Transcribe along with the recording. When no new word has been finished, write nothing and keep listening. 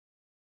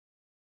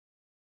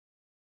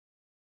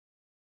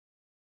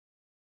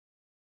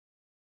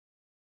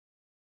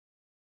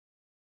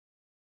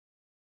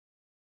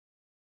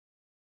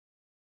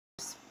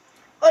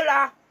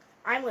Hola!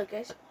 I'm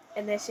Lucas,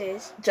 and this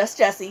is Just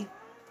Jessi.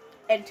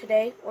 And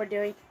today we're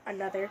doing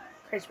another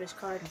Christmas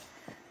card.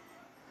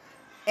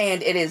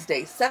 And it is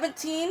day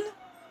 17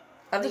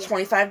 of the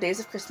 25 days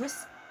of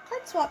Christmas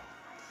card swap.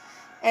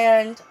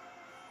 And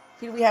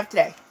who do we have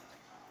today?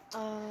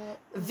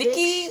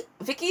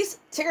 Vicki's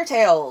Tigger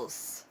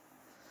Tales.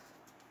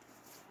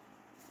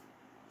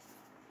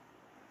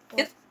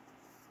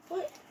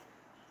 What?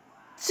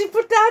 She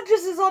put the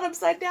addresses on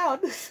upside down.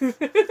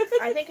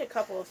 I think a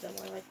couple of them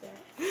were like that.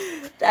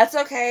 That's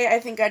okay. I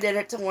think I did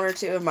it to one or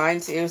two of mine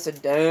too, so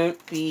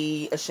don't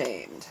be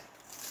ashamed.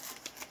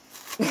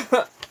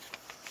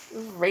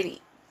 Alrighty.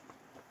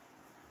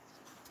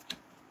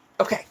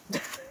 Okay.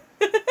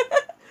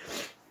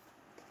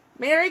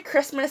 Merry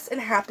Christmas and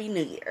Happy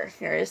New Year.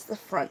 Here is the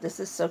front. This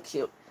is so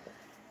cute.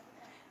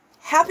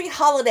 Happy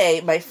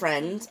holiday, my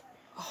friend.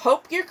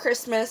 Hope your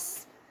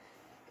Christmas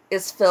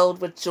is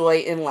filled with joy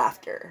and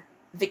laughter.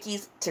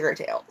 Vicki's Tigger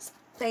Tales.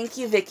 Thank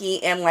you,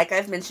 Vicki. And like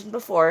I've mentioned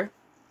before,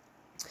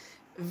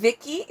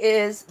 Vicki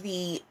is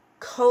the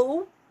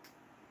co-founder?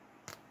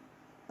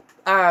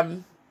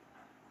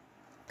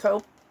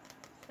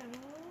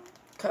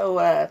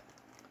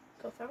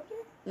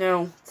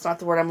 No, it's not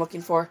the word I'm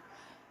looking for.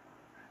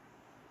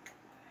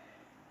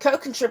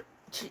 Contributor?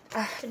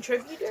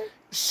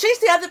 She's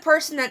the other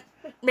person that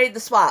made the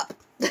swap.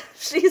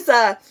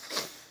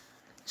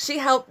 She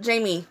helped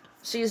Jamie.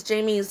 She's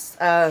Jamie's,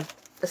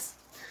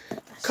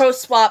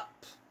 co-swap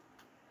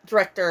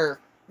director,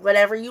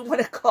 whatever you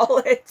want to call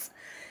it.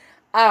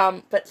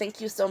 But thank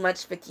you so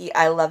much, Vicki.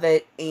 I love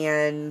it.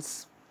 And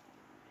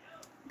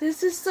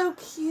this is so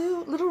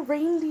cute. Little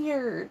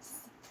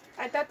reindeers.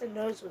 I thought the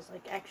nose was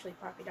like actually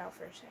popping out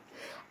for a second.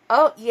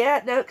 Oh,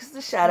 yeah. No, because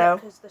the shadow.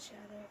 Because the shadow.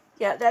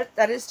 Yeah,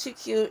 that is too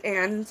cute.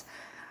 And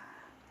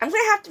I'm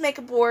going to have to make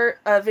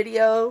a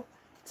video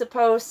to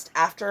post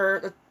after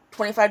the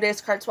 25 days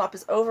card swap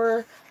is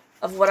over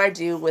of what I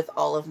do with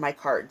all of my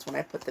cards when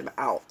I put them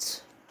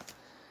out.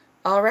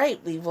 All right,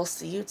 we will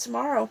see you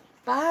tomorrow.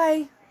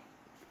 Bye.